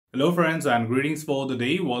Hello friends and greetings for the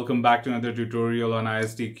day. Welcome back to another tutorial on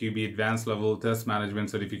ISTQB Advanced Level Test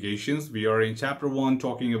Management Certifications. We are in Chapter 1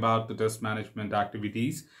 talking about the test management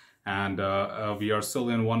activities, and we are still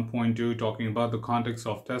in 1.2 talking about the context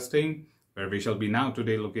of testing, where we shall be now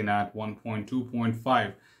today looking at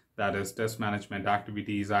 1.2.5, that is test management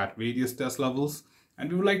activities at various test levels. And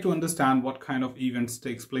we would like to understand what kind of events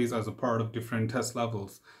takes place as a part of different test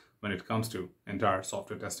levels when it comes to entire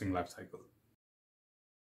software testing lifecycle.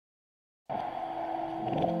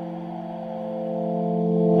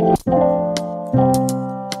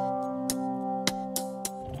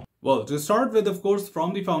 Well, to start with, of course,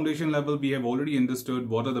 from the foundation level, we have already understood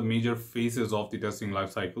what are the major phases of the testing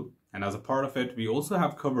lifecycle. And as a part of it, we also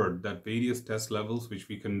have covered that various test levels which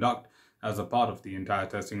we conduct as a part of the entire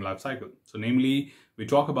testing lifecycle. So namely, we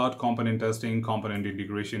talk about component testing, component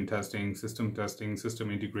integration testing, system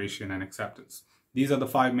integration, and acceptance. These are the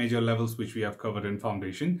 5 major levels which we have covered in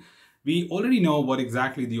foundation. We already know what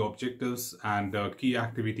exactly the objectives and key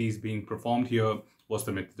activities being performed here, what's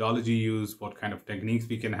the methodology used, what kind of techniques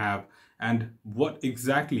we can have, and what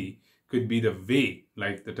exactly could be the way,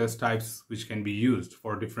 like the test types which can be used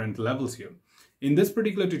for different levels here. In this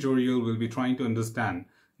particular tutorial, we'll be trying to understand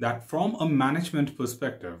that from a management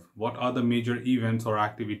perspective, what are the major events or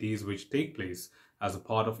activities which take place as a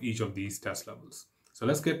part of each of these test levels. So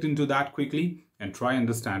let's get into that quickly and try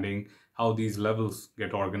understanding how these levels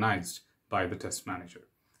get organized by the test manager.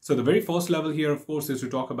 So the very first level here, of course, is to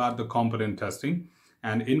talk about the component testing.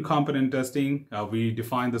 And in component testing, we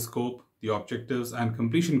define the scope, the objectives, and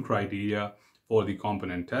completion criteria for the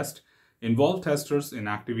component test. Involve testers in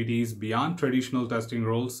activities beyond traditional testing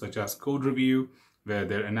roles, such as code review, where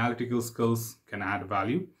their analytical skills can add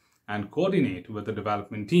value, and coordinate with the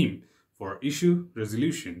development team for issue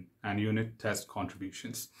resolution and unit test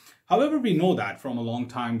contributions. However, we know that from a long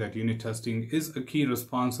time that unit testing is a key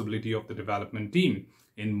responsibility of the development team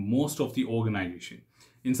in most of the organization.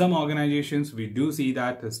 In some organizations, we do see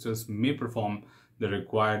that testers may perform the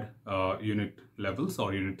required unit levels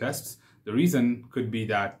or unit tests. The reason could be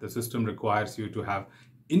that the system requires you to have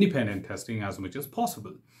independent testing as much as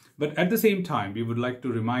possible. But at the same time, we would like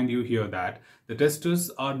to remind you here that the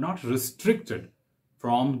testers are not restricted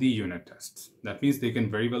from the unit tests. That means they can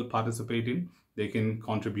very well participate in, they can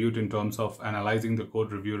contribute in terms of analyzing the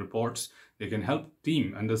code review reports. They can help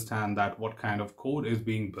team understand that what kind of code is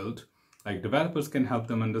being built. Like developers can help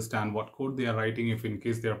them understand what code they are writing if in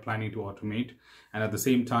case they are planning to automate. And at the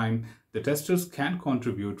same time, the testers can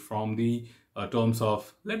contribute from the terms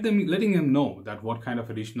of letting them know that what kind of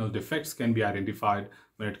additional defects can be identified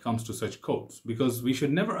when it comes to such codes. Because we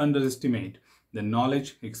should never underestimate the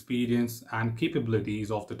knowledge, experience, and capabilities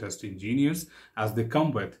of the test engineers as they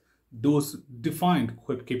come with those defined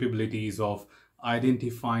capabilities of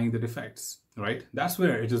identifying the defects, right? That's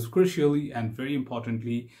where it is crucially and very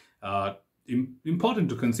importantly important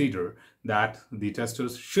to consider that the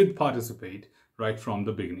testers should participate right from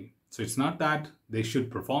the beginning. So it's not that they should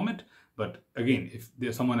perform it, but again, if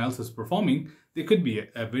there's someone else is performing, they could be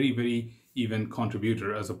a very, very even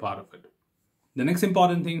contributor as a part of it. The next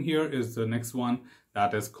important thing here is the next one,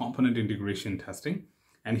 that is component integration testing.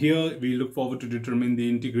 And here we look forward to determine the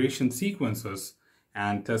integration sequences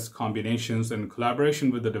and test combinations in collaboration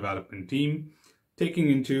with the development team, taking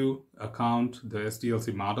into account the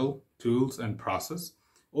SDLC model, tools, and process,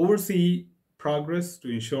 oversee progress to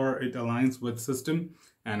ensure it aligns with system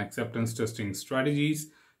and acceptance testing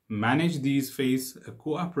strategies, manage these phases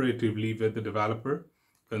cooperatively with the developer,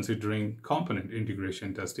 considering component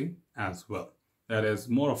integration testing as well. That is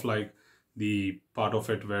more of like the part of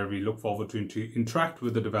it where we look forward to interact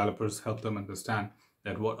with the developers, help them understand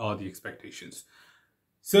that what are the expectations.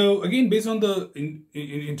 So again, based on the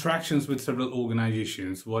interactions with several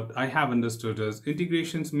organizations, what I have understood is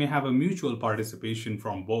integrations may have a mutual participation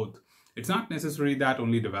from both. It's not necessary that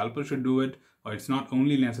only developers should do it, or it's not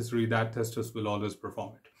only necessary that testers will always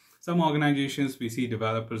perform it. Some organizations we see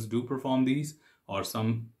developers do perform these, or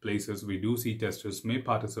some places we do see testers may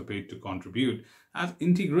participate to contribute as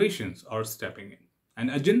integrations are stepping in. And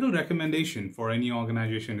a general recommendation for any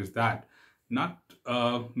organization is that not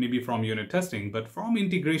maybe from unit testing, but from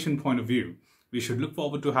integration point of view, we should look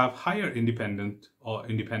forward to have higher independence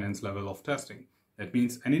level of testing. That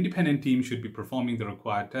means an independent team should be performing the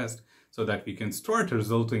required test so that we can start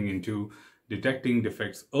resulting into detecting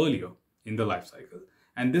defects earlier in the life cycle.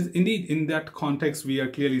 And this indeed, in that context, we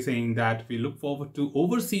are clearly saying that we look forward to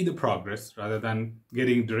oversee the progress rather than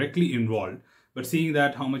getting directly involved, but seeing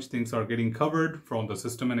that how much things are getting covered from the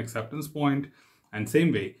system and acceptance point. And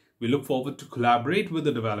same way, we look forward to collaborate with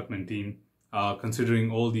the development team,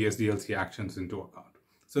 considering all the SDLC actions into account.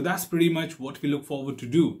 So that's pretty much what we look forward to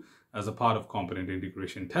do as a part of component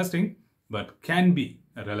integration testing, but can be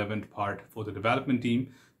a relevant part for the development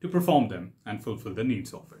team to perform them and fulfill the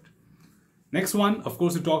needs of it. Next one, of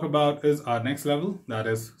course, to talk about is our next level, that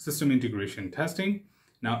is system integration testing.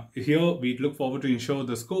 Now, here we look forward to ensure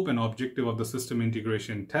the scope and objective of the system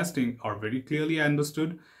integration testing are very clearly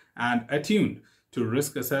understood and attuned to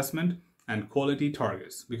risk assessment and quality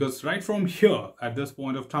targets. Because right from here, at this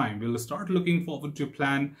point of time, we'll start looking forward to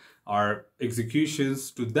plan our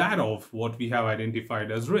executions to that of what we have identified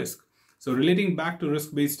as risk. So relating back to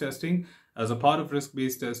risk-based testing, as a part of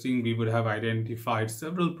risk-based testing, we would have identified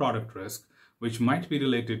several product risks which might be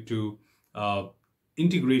related to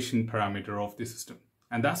integration parameter of the system.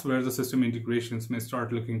 And that's where the system integrations may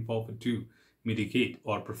start looking forward to mitigate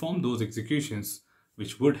or perform those executions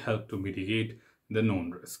which would help to mitigate the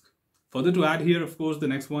known risk. Further to add here, of course, the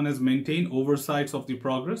next one is maintain oversights of the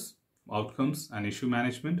progress, outcomes, and issue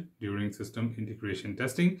management during system integration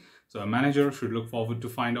testing. So a manager should look forward to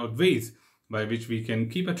find out ways by which we can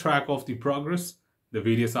keep a track of the progress, the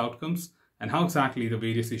various outcomes, and how exactly the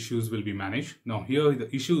various issues will be managed. Now here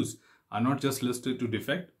the issues are not just listed to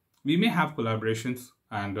defect. We may have collaborations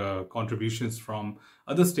and contributions from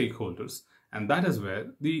other stakeholders, and that is where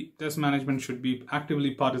the test management should be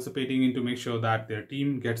actively participating in to make sure that their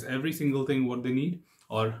team gets every single thing what they need,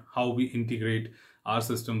 or how we integrate our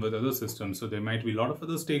system with other systems. So there might be a lot of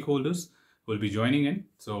other stakeholders who will be joining in.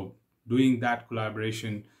 So doing that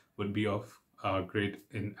collaboration would be of great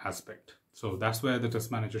in aspect. So that's where the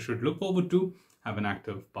test manager should look forward to have an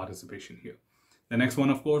active participation here. The next one,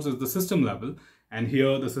 of course, is the system level. And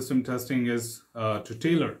here the system testing is to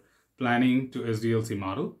tailor planning to SDLC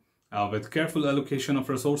model with careful allocation of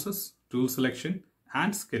resources, tool selection,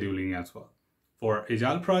 and scheduling as well. For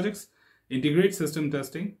agile projects, integrate system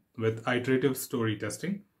testing with iterative story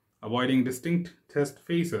testing, avoiding distinct test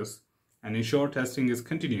phases, and ensure testing is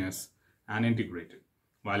continuous and integrated.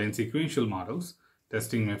 While in sequential models,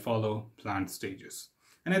 testing may follow planned stages.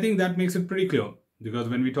 And I think that makes it pretty clear, because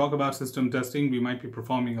when we talk about system testing, we might be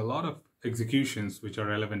performing a lot of executions which are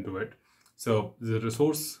relevant to it. So the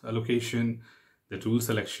resource allocation, the tool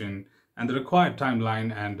selection, and the required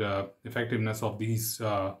timeline and effectiveness of these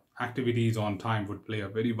activities on time would play a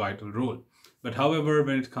very vital role. But however,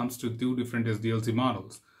 when it comes to two different SDLC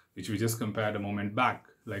models, which we just compared a moment back,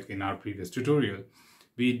 like in our previous tutorial,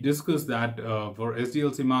 we discussed that for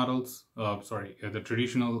SDLC models, the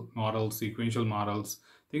traditional models, sequential models,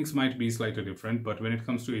 things might be slightly different, but when it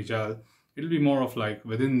comes to agile, it'll be more of like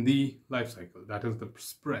within the life cycle, that is the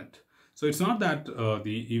sprint. So it's not that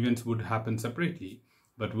the events would happen separately,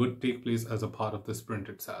 but would take place as a part of the sprint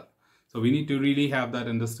itself. So we need to really have that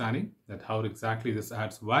understanding that how exactly this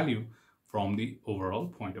adds value from the overall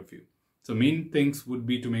point of view. So main things would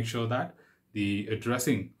be to make sure that the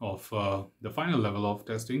addressing of the final level of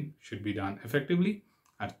testing should be done effectively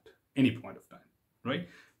at any point of time, right?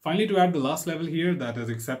 Finally, to add the last level here, that is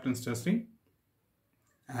acceptance testing.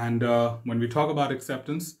 And when we talk about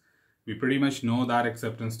acceptance, we pretty much know that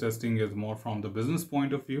acceptance testing is more from the business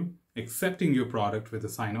point of view, accepting your product with a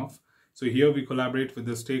sign-off. So here we collaborate with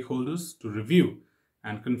the stakeholders to review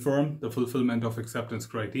and confirm the fulfillment of acceptance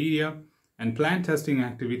criteria and plan testing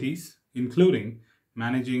activities, including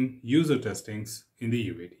managing user testings in the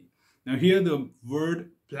UAT. Now here the word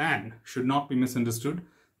plan should not be misunderstood,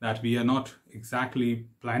 that we are not exactly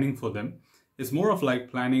planning for them. It's more of like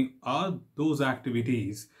planning are those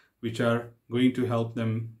activities which are going to help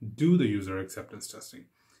them do the user acceptance testing.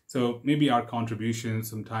 So maybe our contributions,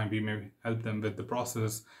 sometime we may help them with the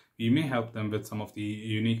process, we may help them with some of the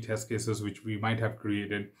unique test cases which we might have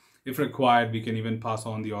created. If required, we can even pass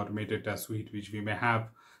on the automated test suite which we may have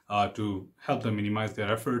to help them minimize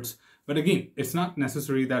their efforts. But again, it's not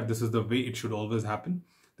necessary that this is the way it should always happen.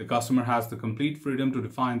 The customer has the complete freedom to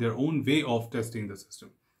define their own way of testing the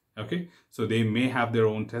system. Okay, so they may have their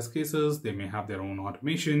own test cases, they may have their own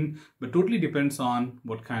automation, but totally depends on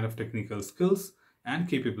what kind of technical skills and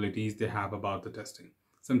capabilities they have about the testing.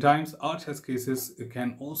 Sometimes our test cases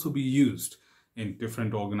can also be used in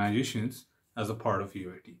different organizations as a part of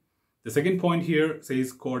UAT. The second point here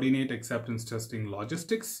says coordinate acceptance testing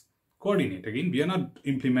logistics. Coordinate, again, we are not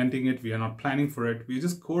implementing it, we are not planning for it, we are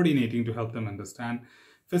just coordinating to help them understand,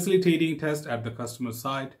 facilitating tests at the customer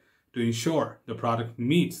side to ensure the product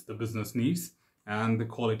meets the business needs and the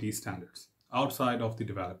quality standards outside of the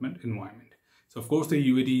development environment. So of course the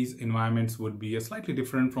UAT's environments would be slightly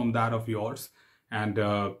different from that of yours, and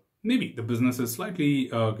maybe the business is slightly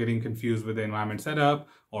getting confused with the environment setup,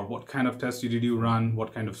 or what kind of test did you run,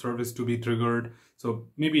 what kind of service to be triggered. So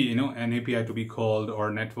maybe, an API to be called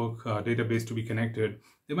or network database to be connected.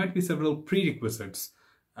 There might be several prerequisites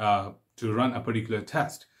to run a particular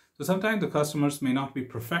test. So sometimes the customers may not be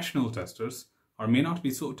professional testers or may not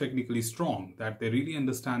be so technically strong that they really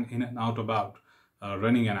understand in and out about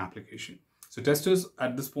running an application. So testers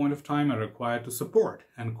at this point of time are required to support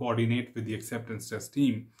and coordinate with the acceptance test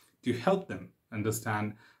team to help them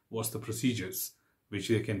understand what's the procedures which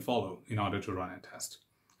they can follow in order to run a test.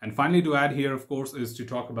 And finally, to add here, of course, is to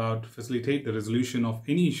talk about facilitate the resolution of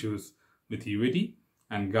any issues with UAT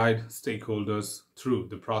and guide stakeholders through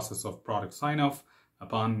the process of product sign-off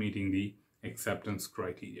upon meeting the acceptance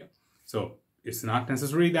criteria. So it's not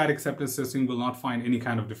necessary that acceptance testing will not find any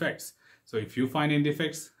kind of defects. So if you find any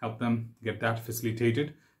defects, help them get that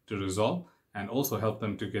facilitated to resolve and also help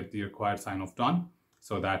them to get the required sign-off done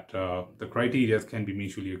so that the criteria can be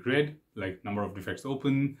mutually agreed, like number of defects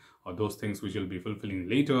open or those things which will be fulfilling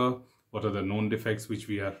later. What are the known defects which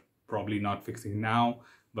we are probably not fixing now,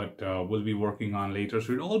 but will be working on later.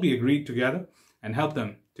 So it'll all be agreed together and help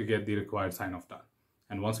them to get the required sign-off done.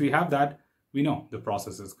 And once we have that, we know the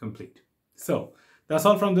process is complete. So that's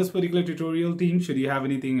all from this particular tutorial, team. Should you have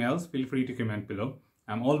anything else, feel free to comment below.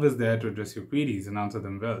 I'm always there to address your queries and answer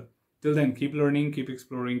them well. Till then, keep learning, keep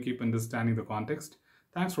exploring, keep understanding the context.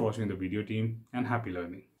 Thanks for watching the video, team, and happy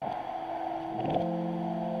learning.